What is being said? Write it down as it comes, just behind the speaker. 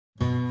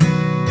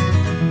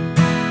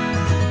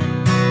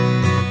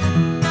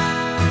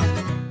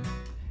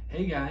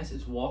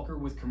Walker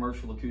with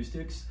Commercial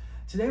Acoustics.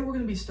 Today we're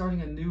going to be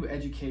starting a new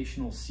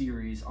educational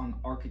series on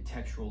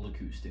architectural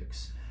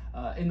acoustics.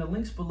 In the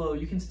links below,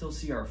 you can still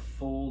see our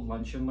full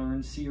Lunch and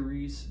Learn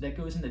series that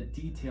goes into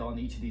detail on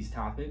each of these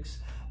topics,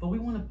 but we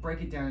want to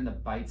break it down into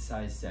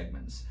bite-sized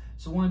segments.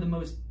 So one of the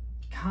most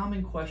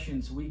common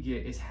questions we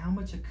get is, how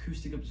much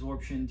acoustic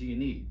absorption do you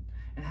need?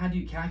 And how do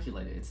you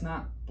calculate it? It's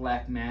not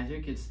black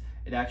magic,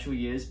 it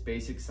actually is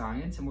basic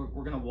science, and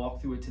we're going to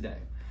walk through it today.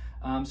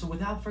 So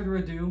without further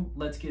ado,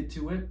 let's get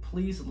to it.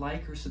 Please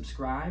like or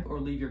subscribe or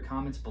leave your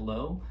comments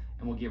below,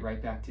 and we'll get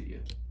right back to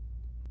you.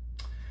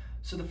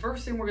 So the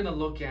first thing we're going to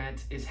look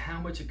at is how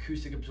much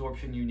acoustic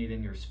absorption you need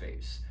in your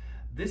space.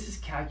 This is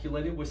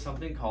calculated with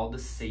something called the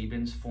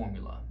Sabin's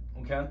formula,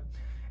 okay?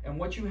 And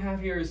what you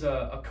have here is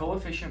a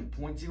coefficient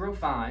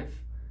 0.05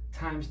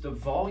 times the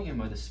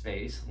volume of the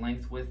space,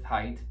 length, width,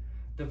 height,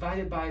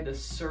 divided by the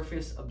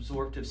surface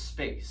absorptive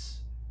space,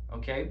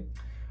 okay?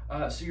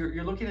 So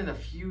you're looking at a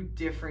few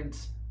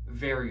different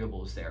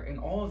variables there, and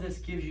all of this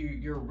gives you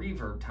your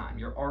reverb time,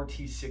 your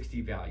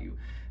RT60 value.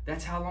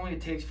 That's how long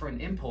it takes for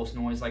an impulse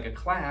noise like a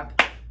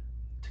clap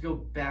to go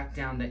back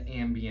down to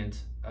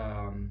ambient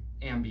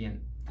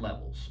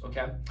levels,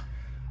 okay?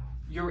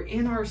 Your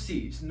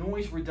NRCs,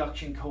 noise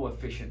reduction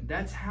coefficient,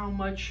 that's how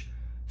much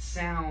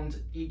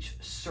sound each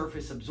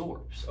surface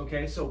absorbs,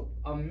 okay? So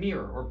a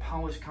mirror or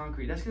polished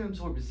concrete, that's gonna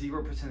absorb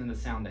 0% of the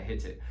sound that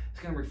hits it. It's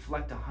gonna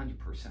reflect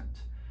 100%.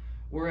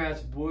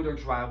 Whereas wood or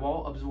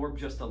drywall absorb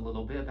just a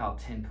little bit, about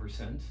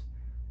 10%.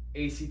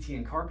 ACT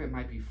and carpet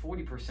might be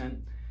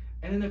 40%.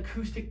 And then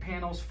acoustic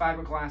panels,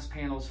 fiberglass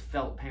panels,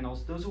 felt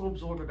panels, those will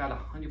absorb about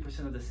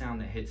 100% of the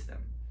sound that hits them.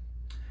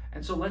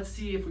 And so let's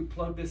see, if we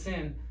plug this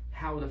in,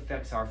 how it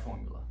affects our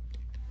formula.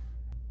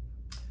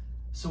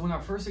 So in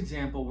our first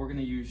example, we're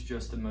gonna use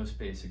just the most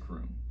basic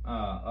room.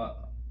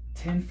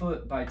 10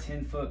 foot by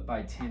 10 foot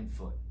by 10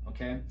 foot,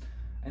 okay?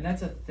 And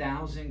that's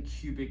 1,000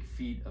 cubic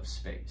feet of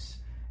space.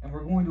 And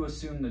we're going to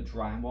assume the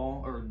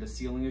drywall, or the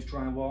ceiling is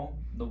drywall,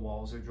 the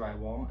walls are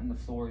drywall, and the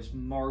floor is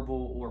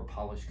marble or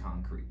polished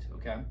concrete,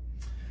 okay?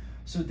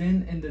 So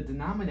then in the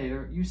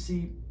denominator, you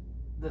see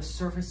the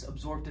surface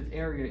absorptive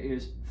area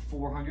is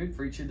 400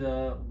 for each of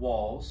the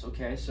walls,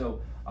 okay?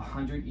 So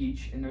 100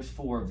 each, and there's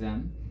 4 of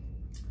them,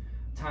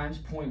 times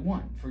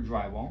 0.1 for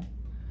drywall.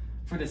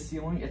 For the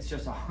ceiling, it's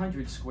just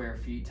 100 square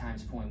feet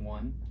times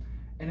 0.1.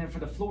 And then for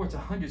the floor, it's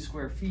 100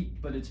 square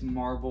feet, but it's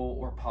marble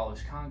or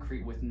polished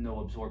concrete with no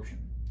absorption.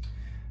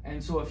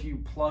 And so if you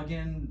plug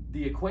in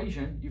the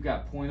equation, you've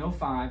got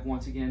 0.05,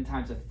 once again,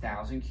 times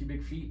 1,000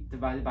 cubic feet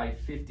divided by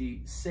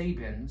 50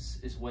 Sabins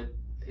is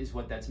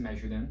what that's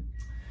measured in.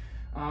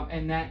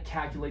 And that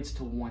calculates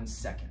to 1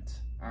 second,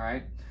 all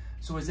right?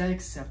 So is that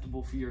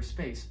acceptable for your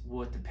space?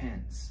 Well, it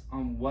depends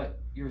on what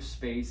your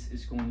space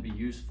is going to be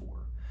used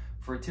for.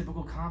 For a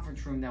typical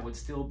conference room, that would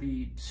still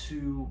be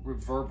too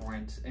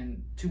reverberant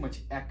and too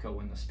much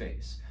echo in the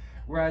space.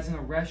 Whereas in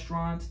a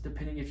restaurant,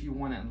 depending if you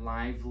want it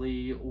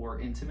lively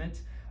or intimate,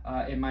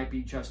 it might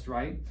be just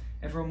right.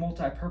 And for a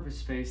multi-purpose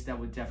space, that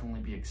would definitely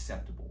be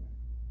acceptable.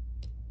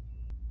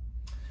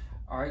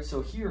 All right,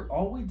 so here,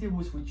 all we did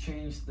was we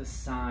changed the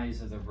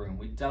size of the room.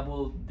 We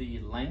doubled the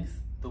length,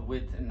 the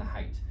width, and the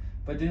height,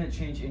 but didn't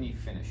change any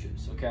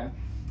finishes, okay?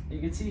 And you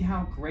can see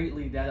how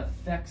greatly that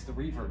affects the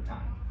reverb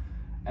time.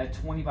 At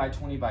 20 by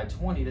 20 by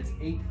 20, that's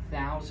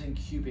 8,000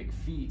 cubic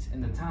feet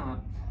in the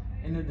top.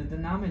 And in the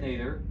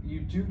denominator, you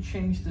do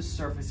change the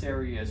surface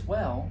area as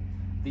well.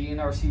 The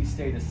NRCs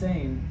stay the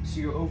same, so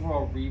your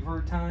overall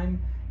reverb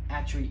time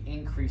actually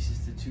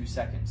increases to 2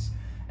 seconds.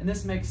 And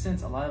this makes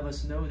sense. A lot of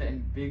us know that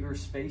in bigger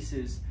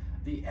spaces,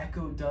 the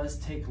echo does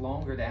take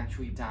longer to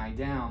actually die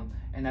down,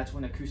 and that's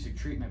when acoustic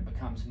treatment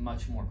becomes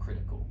much more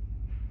critical.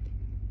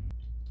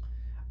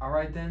 All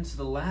right then, so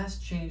the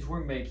last change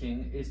we're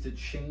making is to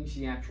change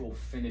the actual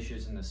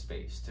finishes in the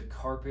space to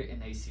carpet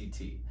and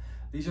ACT.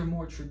 These are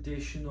more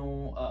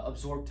traditional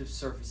absorptive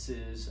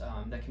surfaces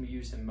that can be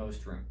used in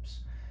most rooms.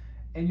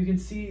 And you can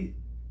see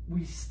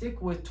we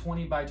stick with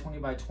 20 by 20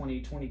 by 20,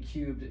 20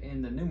 cubed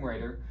in the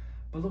numerator,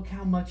 but look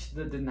how much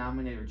the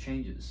denominator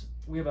changes.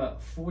 We have a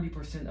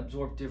 40%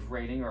 absorptive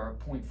rating, or a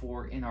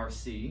 0.4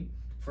 NRC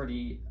for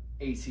the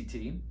ACT.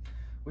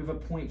 We have a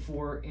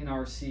 0.4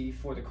 NRC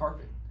for the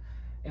carpet.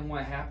 And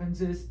what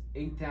happens is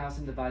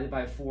 8,000 divided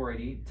by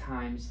 480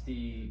 times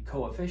the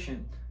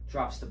coefficient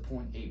drops to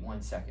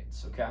 0.81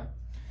 seconds, okay?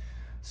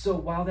 So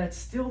while that's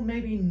still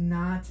maybe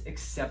not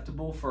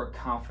acceptable for a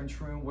conference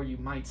room where you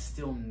might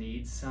still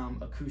need some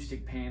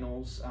acoustic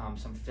panels,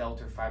 some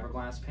felt or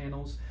fiberglass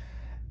panels,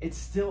 it's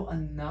still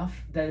enough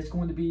that it's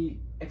going to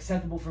be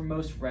acceptable for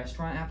most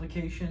restaurant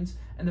applications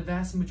and the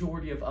vast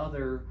majority of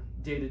other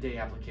day-to-day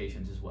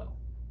applications as well.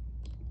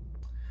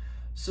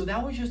 So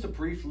that was just a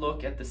brief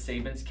look at the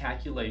Sabin's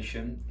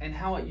calculation and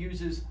how it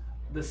uses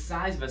the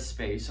size of a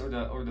space, or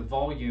the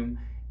volume,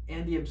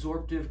 and the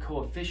absorptive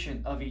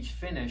coefficient of each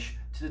finish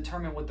to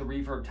determine what the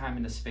reverb time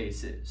in the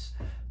space is.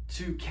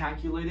 To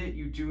calculate it,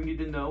 you do need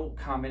to know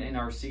common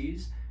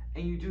NRCs,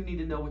 and you do need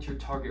to know what your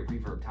target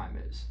reverb time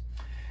is.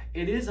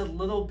 It is a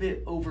little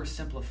bit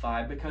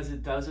oversimplified because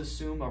it does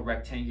assume a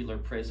rectangular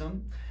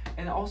prism,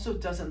 and it also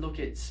doesn't look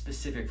at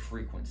specific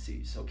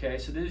frequencies, okay?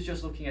 So this is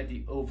just looking at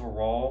the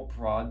overall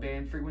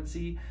broadband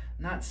frequency,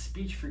 not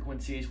speech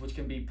frequencies, which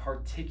can be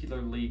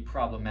particularly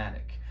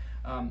problematic.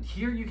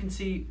 Here you can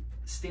see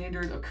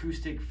standard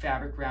acoustic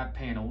fabric wrap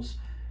panels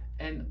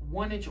and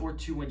 1-inch or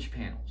 2-inch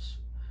panels.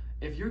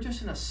 If you're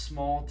just in a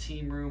small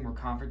team room or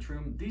conference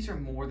room, these are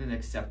more than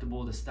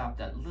acceptable to stop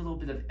that little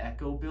bit of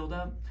echo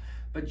buildup.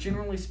 But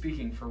generally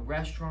speaking, for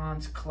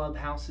restaurants,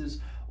 clubhouses,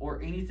 or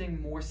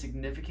anything more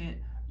significant,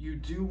 you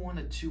do want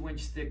a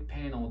 2-inch thick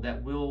panel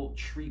that will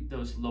treat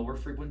those lower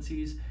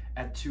frequencies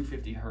at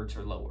 250 hertz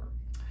or lower.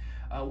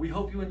 We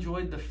hope you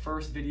enjoyed the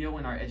first video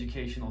in our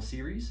educational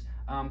series.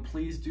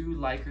 Please do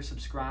like or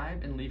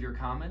subscribe and leave your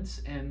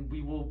comments, and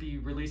we will be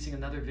releasing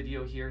another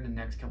video here in the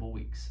next couple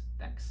weeks.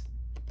 Thanks.